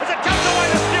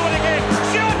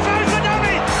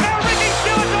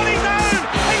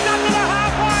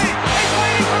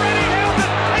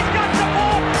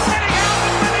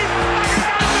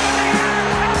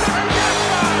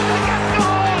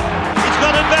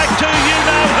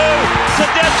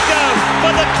Tedesco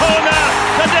for the corner.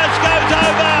 Tedesco's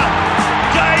over.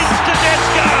 James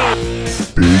Tedesco.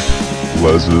 Big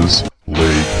Les's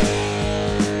League.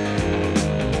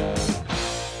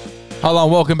 Hello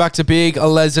and welcome back to Big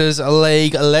Les's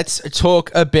League. Let's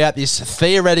talk about this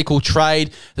theoretical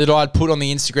trade that I'd put on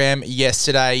the Instagram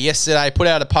yesterday. Yesterday, I put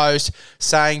out a post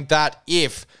saying that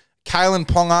if Kalen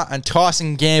Ponga and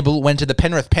Tyson Gamble went to the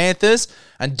Penrith Panthers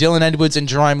and Dylan Edwards and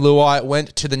Jerome Luai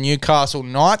went to the Newcastle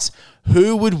Knights,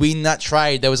 who would win that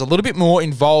trade? There was a little bit more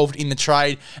involved in the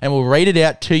trade, and we'll read it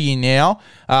out to you now.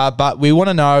 But we want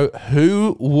to know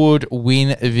who would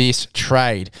win this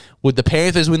trade. Would the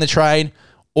Panthers win the trade,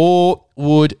 or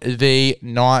would the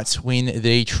Knights win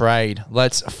the trade?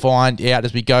 Let's find out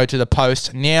as we go to the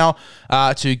post now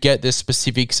to get the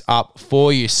specifics up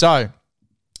for you. So,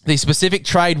 the specific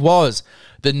trade was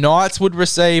the Knights would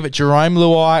receive Jerome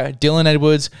Luai, Dylan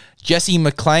Edwards, Jesse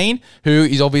McLean, who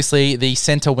is obviously the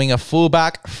centre winger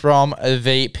fullback from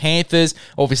the Panthers,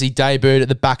 obviously debuted at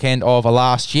the back end of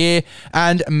last year,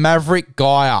 and Maverick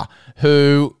Geyer,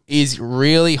 who is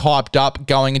really hyped up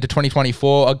going into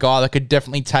 2024, a guy that could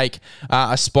definitely take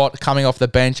a spot coming off the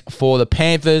bench for the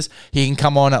Panthers. He can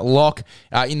come on at lock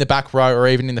in the back row or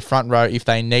even in the front row if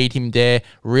they need him there.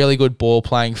 Really good ball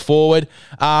playing forward.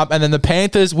 And then the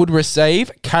Panthers would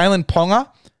receive Kalen Ponga,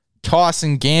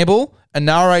 Tyson Gamble,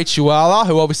 Anare Chuala,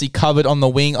 who obviously covered on the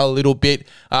wing a little bit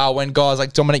when guys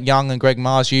like Dominic Young and Greg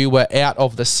Marju were out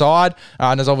of the side,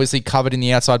 and has obviously covered in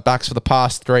the outside backs for the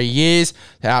past 3 years.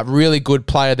 Really good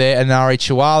player there, Anare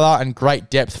Chuala, and great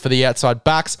depth for the outside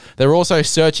backs. They're also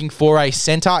searching for a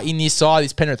centre in this side,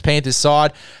 this Penrith Panthers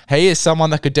side. He is someone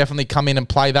that could definitely come in and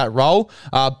play that role.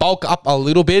 Bulk up a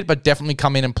little bit, but definitely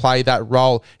come in and play that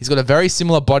role. He's got a very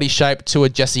similar body shape to a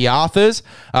Jesse Arthurs,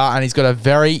 and he's got a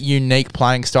very unique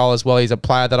playing style as well. He's a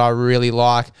player that I really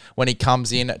like when he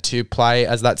comes in to play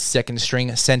as that second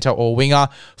string centre or winger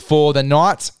for the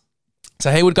Knights. So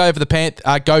he would go to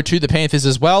the Panthers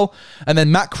as well. And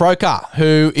then Matt Croker,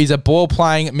 who is a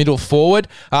ball-playing middle forward,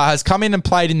 has come in and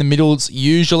played in the middles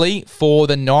usually for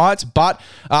the Knights, but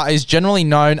is generally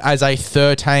known as a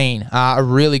 13, a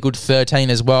really good 13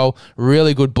 as well.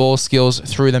 Really good ball skills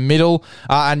through the middle.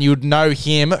 And you'd know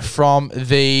him from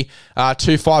the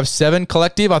 257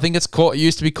 collective, I think it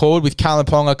used to be called, with Kalen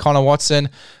Ponga, Connor Watson,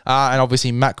 and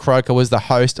obviously Matt Croker was the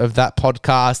host of that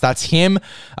podcast. That's him.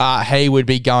 He would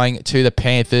be going to the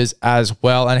Panthers as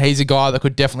well, and he's a guy that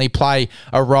could definitely play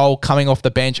a role coming off the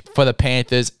bench for the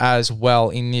Panthers as well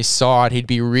in this side. He'd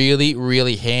be really,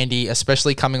 really handy,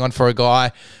 especially coming on for a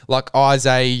guy like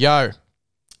Isaiah Yeo.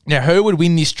 Now, who would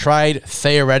win this trade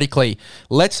theoretically?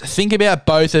 Let's think about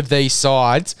both of these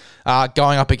sides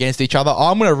going up against each other.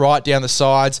 I'm going to write down the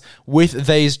sides with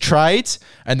these trades,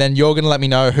 and then you're going to let me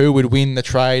know who would win the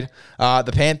trade,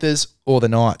 the Panthers or the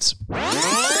Knights.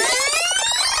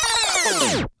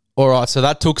 All right, so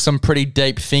that took some pretty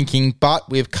deep thinking, but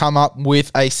we've come up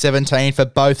with a 17 for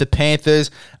both the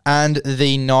Panthers and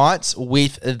the Knights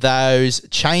with those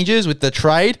changes, with the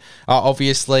trade.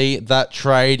 Obviously, that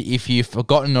trade, if you've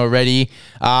forgotten already,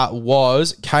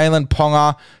 was Kalen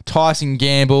Ponga, Tyson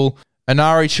Gamble,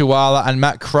 Anare Chuala and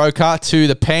Matt Croker to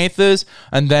the Panthers,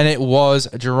 and then it was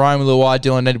Jerome Luai,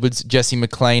 Dylan Edwards, Jesse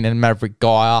McLean and Maverick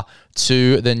Geyer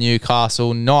to the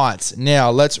Newcastle Knights. Now,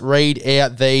 let's read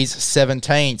out these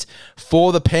 17s.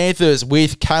 For the Panthers,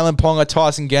 with Kalen Ponga,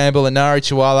 Tyson Gamble, Anare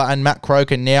Chuala and Matt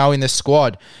Croker now in the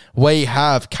squad, we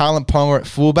have Kalen Ponga at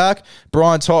fullback,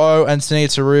 Brian To'o and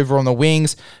Sunita Taruva on the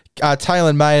wings,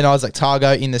 Taylor May and Isaac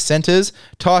Targo in the centres,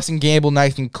 Tyson Gamble,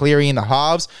 Nathan Cleary in the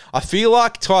halves. I feel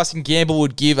like Tyson Gamble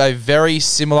would give a very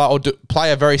similar or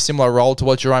play a very similar role to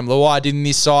what Jerome Luai did in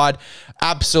this side.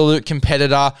 Absolute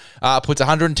competitor, puts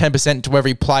 110% into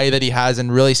every play that he has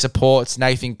and really supports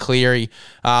Nathan Cleary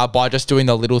by just doing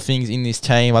the little things in this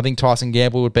team. I think Tyson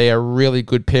Gamble would be a really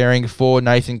good pairing for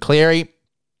Nathan Cleary.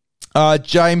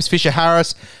 James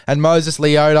Fisher-Harris and Moses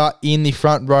Leota in the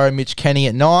front row, Mitch Kenny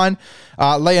at 9.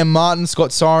 Liam Martin,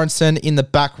 Scott Sorensen in the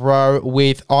back row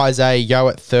with Isaiah Yeo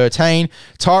at 13.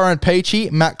 Tyrone Peachy,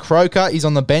 Matt Croker is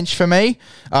on the bench for me.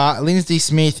 Lindsay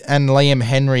Smith and Liam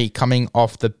Henry coming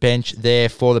off the bench there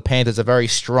for the Panthers. A very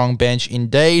strong bench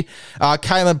indeed.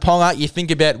 Kalen Ponga, you think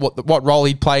about what role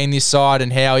he'd play in this side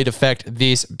and how he'd affect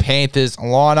this Panthers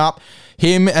lineup.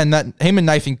 Him and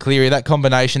Nathan Cleary, that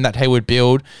combination that he would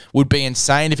build would be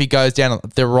insane if he goes down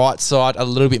the right side a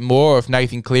little bit more, or if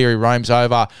Nathan Cleary roams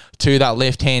over to that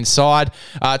left-hand side.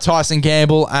 Tyson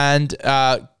Gamble and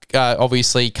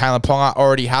obviously Kalen Ponga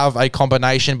already have a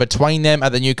combination between them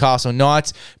at the Newcastle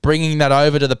Knights, bringing that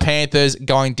over to the Panthers,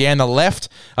 going down the left.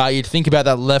 You'd think about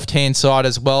that left-hand side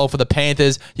as well for the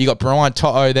Panthers. You got Brian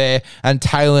To'o there and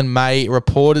Taylor May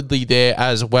reportedly there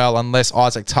as well, unless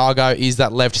Isaac Targo is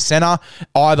that left centre.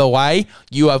 Either way,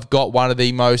 you have got one of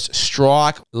the most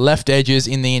strike left edges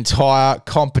in the entire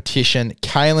competition.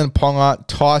 Kalen Ponga,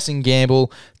 Tyson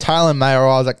Gamble, Taylor May or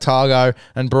Isaac Targo,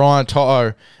 and Brian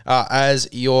To'o as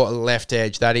your left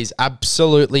edge. That is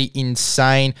absolutely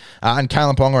insane. And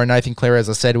Kalen Ponga and Nathan Cleary, as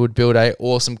I said, would build a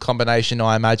awesome combination,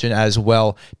 I imagine, as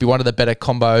well. Be one of the better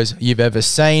combos you've ever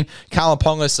seen. Kalen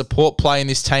Ponga's support play in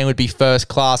this team would be first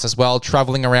class as well,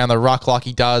 travelling around the ruck like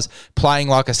he does, playing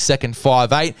like a second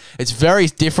 5'8". It's very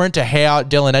different to how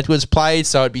Dylan Edwards played,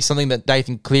 so it'd be something that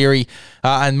Nathan Cleary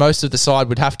and most of the side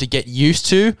would have to get used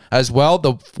to as well.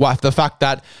 The fact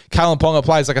that Kalen Ponga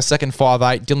plays like a second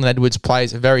 5'8", Dylan Edwards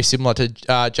plays very similar to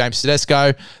James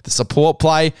Tedesco, the support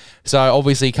play. So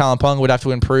obviously Kalen Ponga would have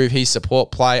to improve his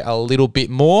support play a little bit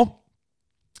more.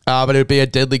 But it would be a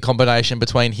deadly combination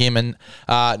between him and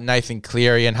Nathan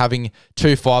Cleary, and having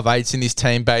 2 5'8s in this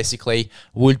team basically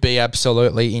would be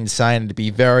absolutely insane. It'd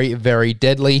be very, very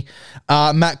deadly.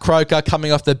 Matt Croker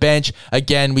coming off the bench.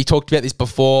 Again, we talked about this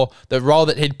before. The role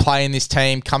that he'd play in this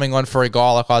team, coming on for a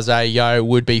guy like Isaiah Yeo,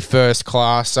 would be first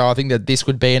class. So I think that this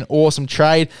would be an awesome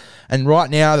trade. And right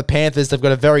now, the Panthers, they've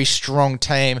got a very strong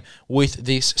team with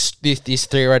this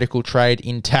theoretical trade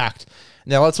intact.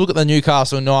 Now, let's look at the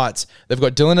Newcastle Knights. They've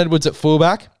got Dylan Edwards at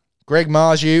fullback, Greg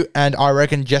Marju, and I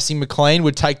reckon Jesse McLean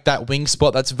would take that wing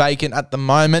spot that's vacant at the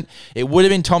moment. It would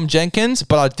have been Tom Jenkins,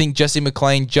 but I think Jesse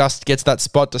McLean just gets that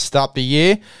spot to start the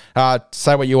year.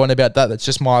 Say what you want about that. That's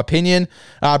just my opinion.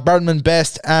 Bradman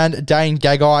Best and Dane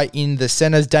Gagai in the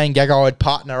centres. Dane Gagai would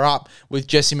partner up with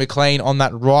Jesse McLean on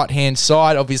that right-hand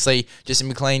side. Obviously, Jesse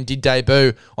McLean did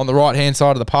debut on the right-hand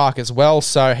side of the park as well,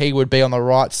 so he would be on the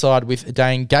right side with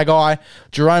Dane Gagai.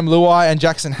 Jerome Luai and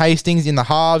Jackson Hastings in the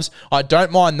halves. I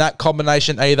don't mind that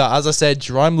combination either. As I said,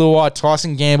 Jerome Luai,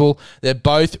 Tyson Gamble, they're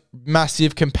both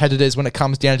massive competitors when it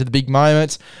comes down to the big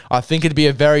moments. I think it'd be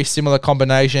a very similar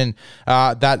combination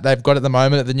that they've got at the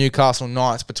moment at the Newcastle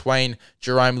Knights between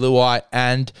Jerome Luai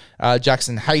and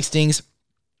Jackson Hastings.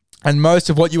 And most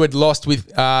of what you had lost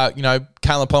with,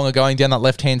 Kalen Ponga going down that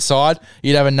left-hand side,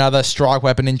 you'd have another strike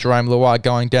weapon in Jerome Luai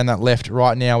going down that left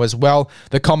right now as well.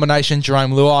 The combination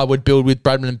Jerome Luai would build with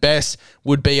Bradman Best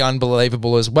would be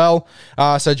unbelievable as well.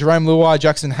 So Jerome Luai,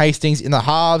 Jackson Hastings in the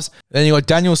halves. Then you got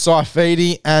Daniel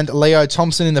Saifidi and Leo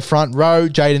Thompson in the front row.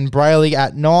 Jaden Brayley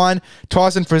at 9.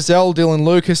 Tyson Frizzell, Dylan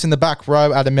Lucas in the back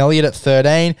row. Adam Elliott at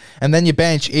 13. And then your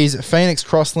bench is Phoenix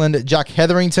Crossland, Jack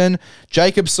Hetherington,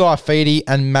 Jacob Saifidi,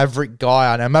 and Maverick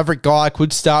Guy. Now, Maverick Guy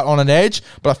could start on an edge,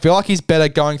 but I feel like he's better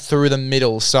going through the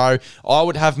middle. So I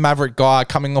would have Maverick Guy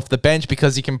coming off the bench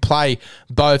because he can play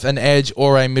both an edge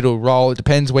or a middle role. It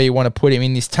depends where you want to put him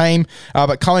in this team.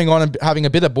 But coming on and having a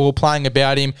bit of ball playing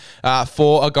about him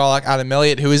for a guy like Adam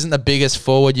Elliott, who isn't the biggest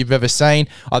forward you've ever seen,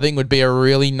 I think would be a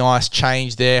really nice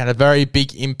change there and a very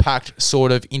big impact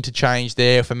sort of interchange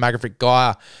there for Maverick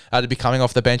Guy to be coming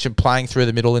off the bench and playing through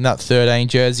the middle in that 13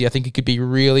 jersey. I think it could be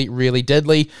really, really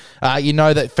deadly. You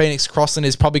know that Phoenix Crossland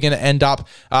is probably going to end up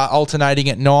alternating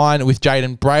at 9 with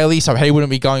Jaden Brayley, so he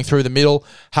wouldn't be going through the middle.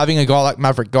 Having a guy like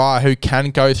Maverick Guy who can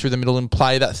go through the middle and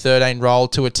play that 13 role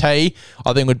to a T,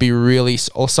 I think would be really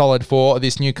solid for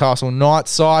this Newcastle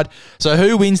Knights side. So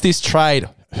who wins this trade?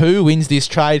 Who wins this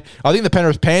trade? I think the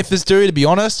Penrith Panthers do, to be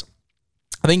honest.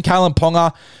 I think Kalen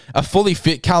Ponga, a fully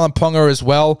fit Kalen Ponga as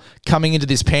well, coming into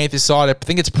this Panthers side, I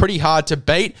think it's pretty hard to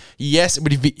beat. Yes,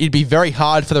 it'd be very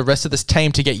hard for the rest of this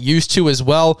team to get used to as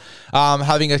well,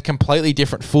 having a completely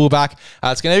different fullback.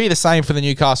 It's going to be the same for the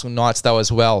Newcastle Knights, though,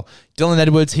 as well. Dylan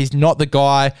Edwards, he's not the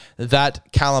guy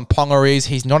that Kalen Ponga is.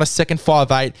 He's not a second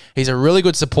 5'8". He's a really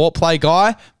good support play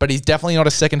guy, but he's definitely not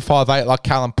a second 5'8" like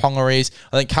Kalen Ponga is.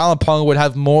 I think Kalen Ponga would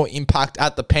have more impact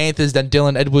at the Panthers than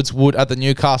Dylan Edwards would at the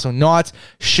Newcastle Knights.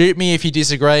 Shoot me if you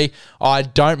disagree. I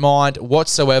don't mind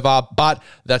whatsoever, but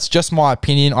that's just my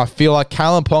opinion. I feel like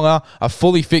Kalen Ponga, a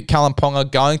fully fit Kalen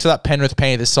Ponga, going to that Penrith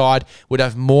Panthers side would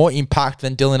have more impact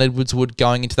than Dylan Edwards would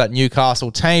going into that Newcastle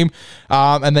team.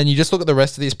 And then you just look at the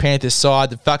rest of this Panthers side,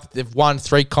 the fact that they've won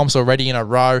 3 comps already in a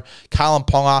row. Kalen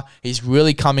Ponga, he's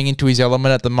really coming into his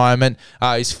element at the moment.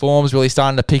 His form's really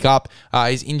starting to pick up.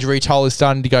 His injury toll is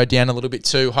starting to go down a little bit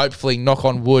too. Hopefully, knock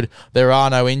on wood, there are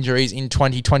no injuries in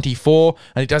 2024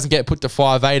 and he doesn't get put to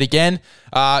 5'8 again.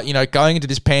 Going into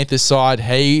this Panthers side,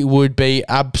 he would be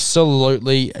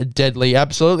absolutely deadly,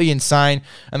 absolutely insane,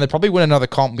 and they'd probably win another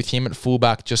comp with him at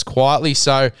fullback just quietly.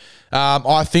 So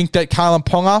I think that Kalen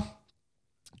Ponga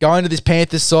Going to this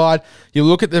Panthers side, you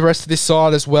look at the rest of this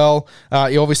side as well.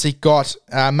 You obviously got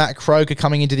Matt Croker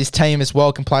coming into this team as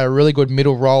well, can play a really good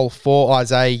middle role for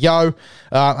Isaiah Yeo.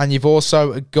 And you've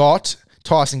also got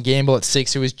Tyson Gamble at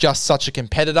 6, who is just such a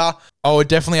competitor. I would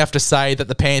definitely have to say that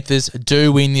the Panthers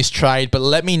do win this trade, but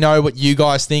let me know what you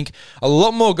guys think. A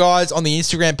lot more guys on the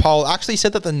Instagram poll actually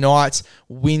said that the Knights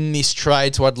win this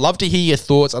trade, so I'd love to hear your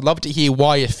thoughts. I'd love to hear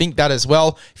why you think that as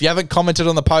well. If you haven't commented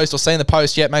on the post or seen the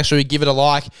post yet, make sure you give it a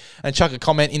like and chuck a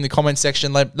comment in the comment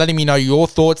section, letting me know your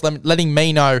thoughts, letting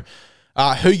me know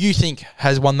who you think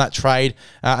has won that trade,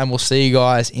 and we'll see you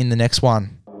guys in the next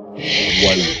one.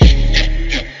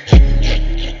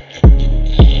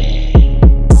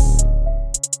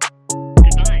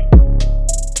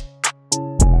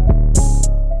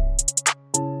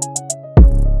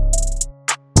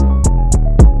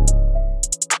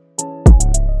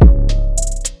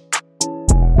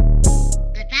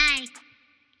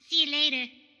 See you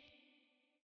later.